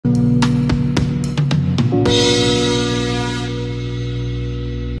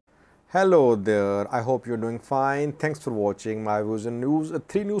Hello there. I hope you're doing fine. Thanks for watching my views and news.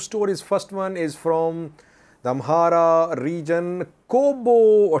 Three news stories. First one is from the Amhara region,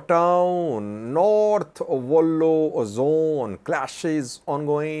 Kobo town, North Wollo zone. Clashes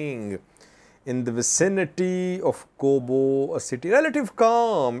ongoing in the vicinity of Kobo city. Relative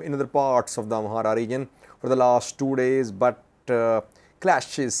calm in other parts of the Amhara region for the last 2 days, but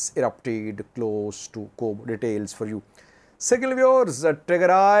clashes erupted close to Kobo. Details for you. Second viewers,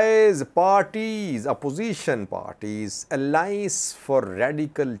 Tigray's parties, opposition parties, Alliance for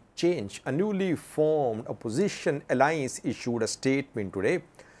Radical Change, a newly formed opposition alliance issued a statement today.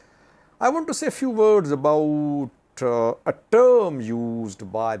 I want to say a few words about a term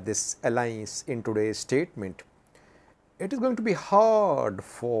used by this alliance in today's statement. It is going to be hard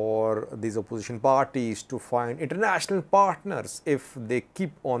for these opposition parties to find international partners if they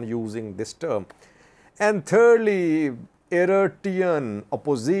keep on using this term. And thirdly, Eritrean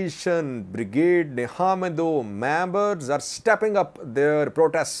opposition Brigade Nhamedu members are stepping up their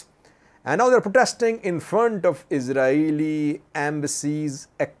protests, and now they're protesting in front of Israeli embassies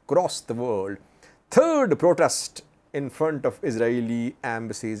across the world. Third protest in front of Israeli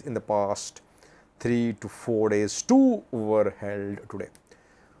embassies in the past 3 to 4 days. Two were held today.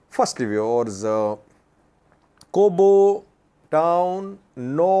 Firstly, viewers, Kobo town,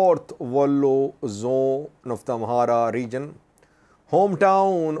 North Wollo zone of the Amhara region,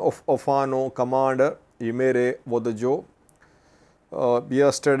 hometown of Ofano commander Mere Wodajo.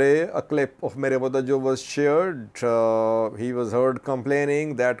 Yesterday, a clip of Mere Wodajo was shared. He was heard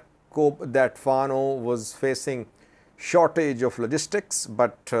complaining that Fano was facing shortage of logistics,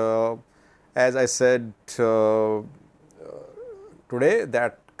 but as I said today,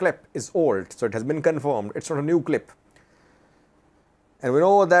 that clip is old, so it has been confirmed. It's not a new clip. And we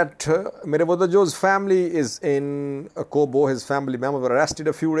know that Mere Wodajo's family is in Kobo. His family members were arrested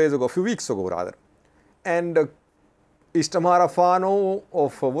a few weeks ago rather. And East Amhara Fano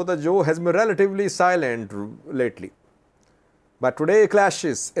of Wodajo has been relatively silent lately. But today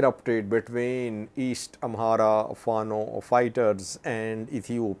clashes erupted between East Amhara Fano fighters and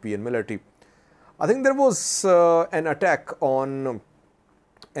Ethiopian military. I think there was an attack on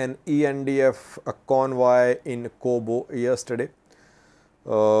an ENDF convoy in Kobo yesterday.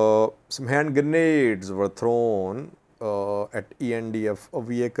 Some hand grenades were thrown at ENDF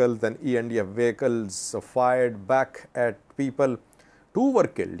vehicles, and ENDF vehicles fired back at people. Two were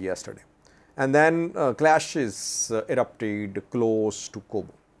killed yesterday. And then clashes erupted close to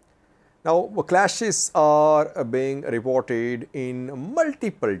Kobo. Now, clashes are being reported in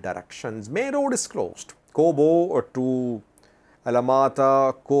multiple directions. Main road is closed. Kobo to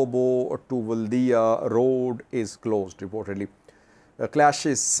Alamata, Kobo to Valdia road is closed reportedly.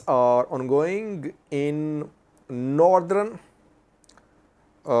 Clashes are ongoing in northern,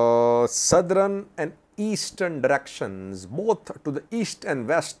 southern and eastern directions. Both to the east and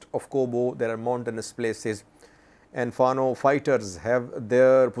west of Kobo there are mountainous places, and Fano fighters have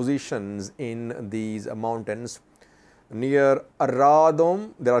their positions in these mountains. Near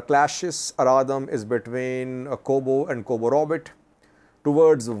Aradom there are clashes. Aradom is between Kobo and Kobo Robit.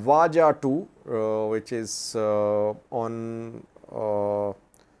 Towards Vajatu, which is on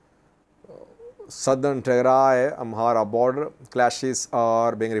southern Tigray Amhara border, clashes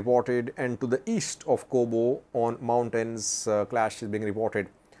are being reported, and to the east of Kobo on mountains clashes being reported.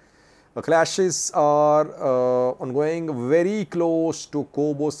 Clashes are ongoing very close to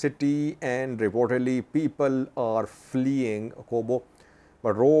Kobo city, and reportedly people are fleeing Kobo,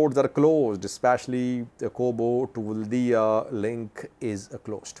 but roads are closed, especially the Kobo to Valdia link is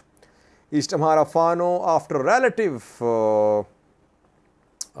closed. East Amhara Fano, after relative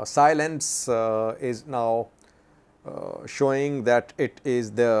silence, is now showing that it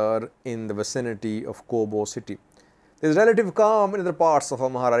is there in the vicinity of Kobo city. There is relative calm in other parts of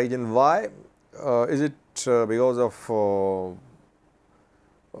Amhara region. Why? Is it because of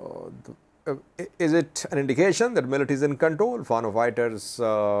is it an indication that military is in control? Fano fighters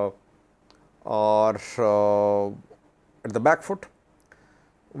are at the back foot?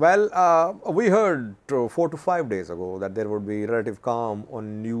 Well, we heard 4 to 5 days ago that there would be relative calm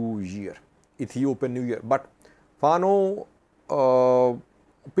on New Year, Ethiopian New Year. But Fano,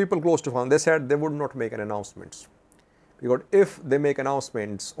 people close to Fano, they said they would not make any announcements. Because if they make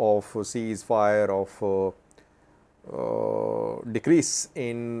announcements of ceasefire, of decrease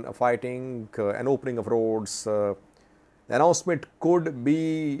in fighting, and opening of roads, the announcement could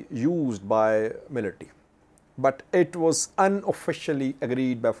be used by military. But it was unofficially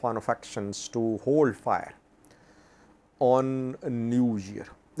agreed by Fano factions to hold fire on New Year.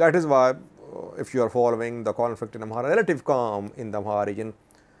 That is why, if you are following the conflict in Amhara, relative calm in the Amhara region,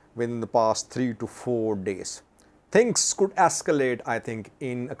 within the past 3 to 4 days. Things could escalate, I think,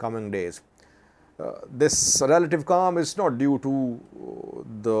 in coming days. This relative calm is not due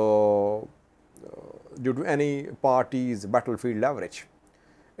to any party's battlefield leverage.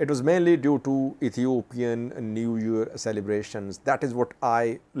 It was mainly due to Ethiopian New Year celebrations. That is what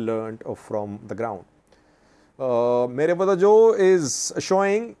I learned from the ground. Mere brother Joe is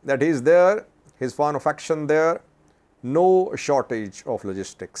showing that he is there, his fan of action there. No shortage of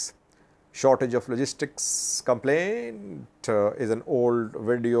logistics. Shortage of logistics complaint is an old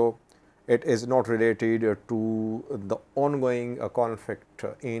video. It is not related to the ongoing conflict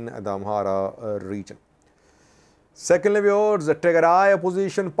in the Amhara region. Secondly, viewers, the Tigray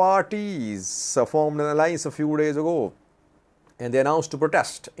opposition parties formed an alliance a few days ago, and they announced to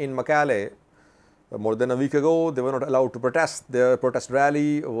protest in Mekelle. More than a week ago, they were not allowed to protest. Their protest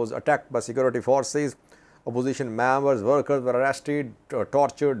rally was attacked by security forces. Opposition members, workers were arrested,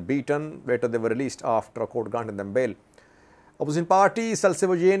 tortured, beaten. Later, they were released after a court granted them bail. Opposition party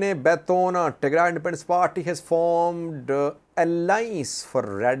Salsevogene Beton Tigray Independence Party has formed Alliance for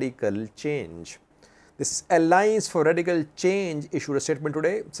Radical Change. This Alliance for Radical Change issued a statement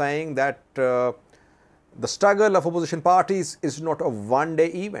today saying that the struggle of opposition parties is not a one-day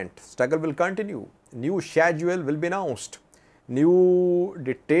event. Struggle will continue. New schedule will be announced. New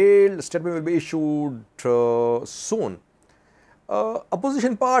detailed statement will be issued soon.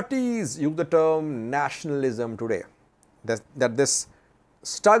 Opposition parties use the term nationalism today. That this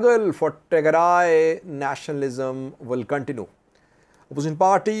struggle for Tigray nationalism will continue. Opposition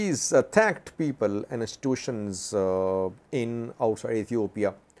parties thanked people and institutions in outside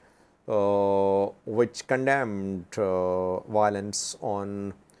Ethiopia which condemned violence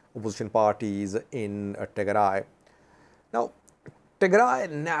on opposition parties in Tigray. Now, Tigray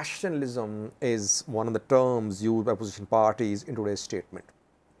nationalism is one of the terms used by opposition parties in today's statement.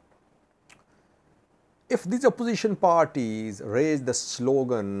 If these opposition parties raise the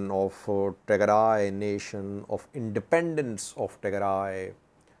slogan of Tigray nation, of independence of Tigray,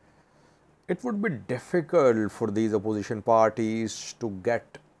 it would be difficult for these opposition parties to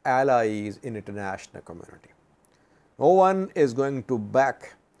get allies in international community. No one is going to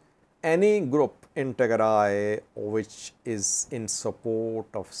back any group in Tigray which is in support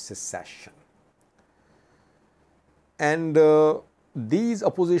of secession. And these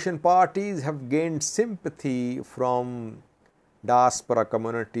opposition parties have gained sympathy from diaspora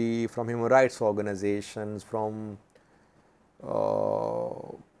community, from human rights organizations, from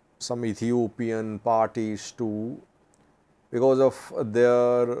some Ethiopian parties too, because of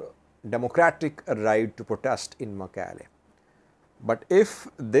their democratic right to protest in Mekelle. But if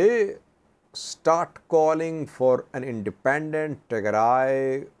they start calling for an independent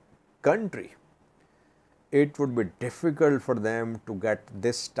Tigray country, it would be difficult for them to get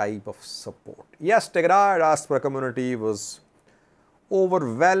this type of support. Yes, Tigray diaspora community was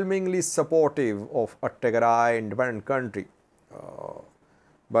overwhelmingly supportive of a Tigray independent country.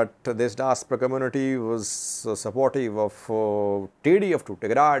 But this diaspora community was supportive of TDF,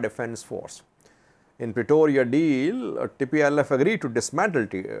 Tigray Defense Force. In Pretoria deal, TPLF agreed to dismantle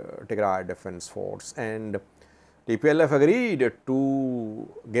Tigray Defense Force, and TPLF agreed to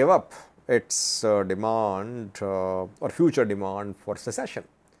give up its demand or future demand for secession.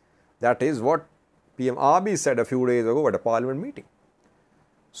 That is what PM Abiy said a few days ago at a parliament meeting.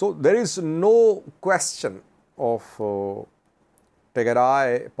 So there is no question of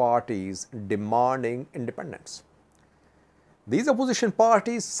Tigray parties demanding independence. These opposition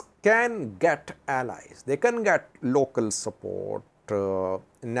parties can get allies. They can get local support,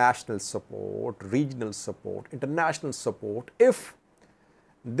 national support, regional support, international support if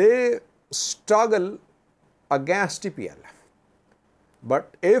they struggle against TPLF.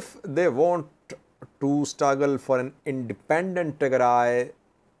 But if they want to struggle for an independent Tigray,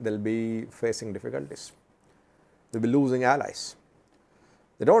 they'll be facing difficulties. They'll be losing allies.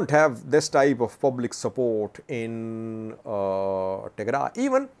 They don't have this type of public support in Tigray.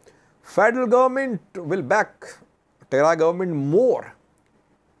 Even federal government will back Tigray government more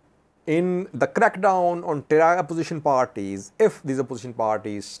in the crackdown on Tigray opposition parties if these opposition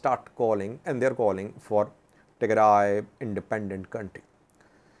parties start calling, and they're calling for Tigray independent country.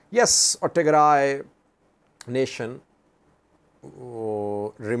 Yes, a Tigray nation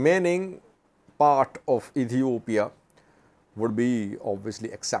remaining part of Ethiopia would be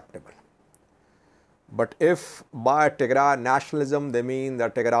obviously acceptable. But if by Tigray nationalism they mean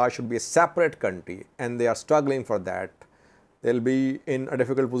that Tigray should be a separate country and they are struggling for that, they'll be in a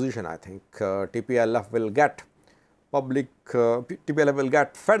difficult position, I think. TPLF will get TPLF will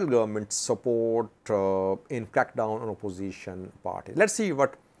get federal government support in crackdown on opposition parties. Let's see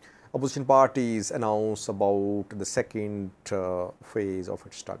what opposition parties announce about the second phase of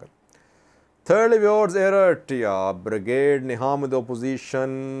its struggle. Thirdly, viewers, Eritrea, Brigade Nhamedu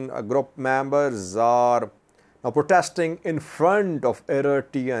opposition group members are now protesting in front of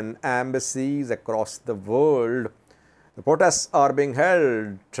Eritrean embassies across the world. The protests are being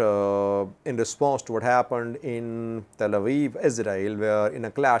held in response to what happened in Tel Aviv, Israel, where in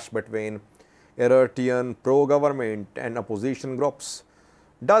a clash between Eritrean pro-government and opposition groups,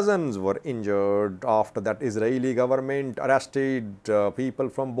 dozens were injured after that Israeli government arrested people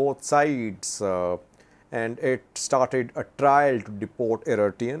from both sides and it started a trial to deport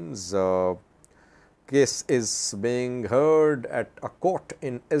Eritreans. Case is being heard at a court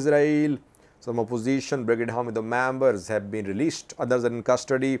in Israel. Some opposition Brigade Nhamedu members have been released, others are in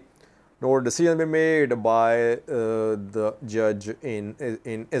custody. No decision will be made by the judge in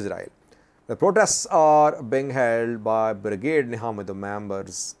Israel. The protests are being held by Brigade Nhamedu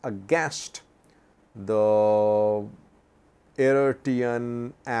members against the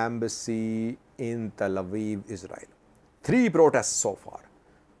Eritrean embassy in Tel Aviv, Israel. 3 protests so far.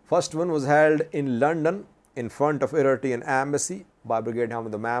 First one was held in London in front of Eritrean embassy by Brigade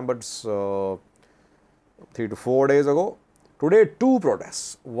Nhamedu members 3 to 4 days ago. Today 2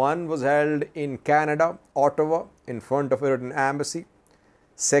 protests. One was held in Canada, Ottawa, in front of Eritrean embassy.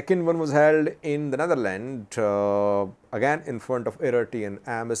 Second one was held in the Netherlands, again in front of Eritrean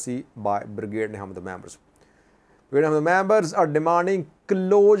embassy by Brigade Nhamedu members. Brigade Nhamedu members are demanding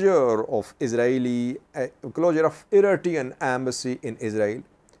closure of Eritrean embassy in Israel.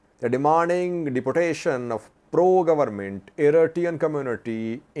 They are demanding deportation of pro-government Eritrean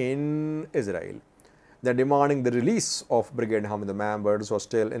community in Israel. They are demanding the release of Brigade Nhamedu members who are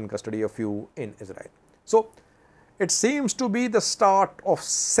still in custody of you in Israel. So, it seems to be the start of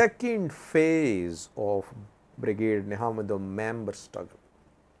second phase of Brigade Nhamedu member struggle.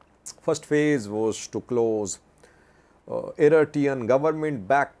 First phase was to close Eritrean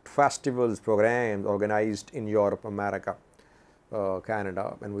government-backed festivals programs organized in Europe, America,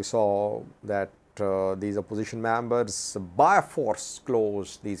 Canada, and we saw that these opposition members by force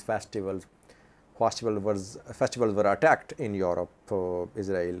closed these festivals. Festivals were attacked in Europe,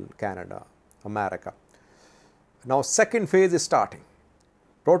 Israel, Canada, America. Now second phase is starting.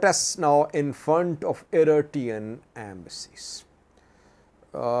 Protests now in front of Eritrean embassies.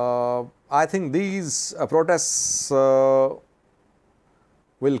 I think these protests will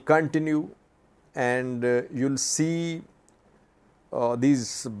continue and you'll see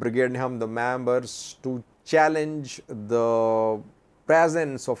these Brigade Nhamedu members to challenge the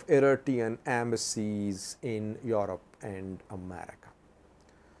presence of Eritrean embassies in Europe and America.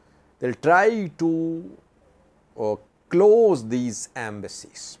 They'll try to close these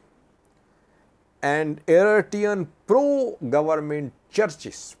embassies, and Eritrean pro-government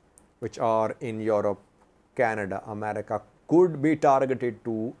churches which are in Europe, Canada, America could be targeted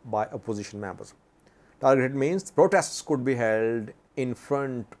to by opposition members. Targeted means protests could be held in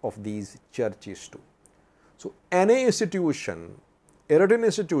front of these churches too. So any institution, Eritrean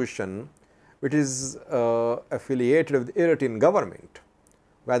institution which is affiliated with the Eritrean government,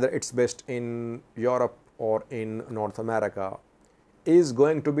 whether it's based in Europe or in North America, is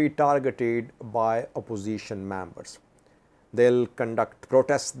going to be targeted by opposition members. They'll conduct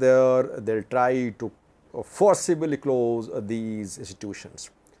protests there, they'll try to forcibly close these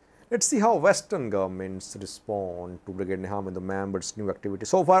institutions. Let's see how Western governments respond to Brigade Nhamedu members' new activity.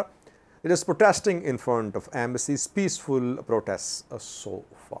 So far, it is protesting in front of embassies, peaceful protests so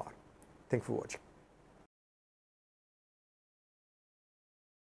far. Thank you for watching.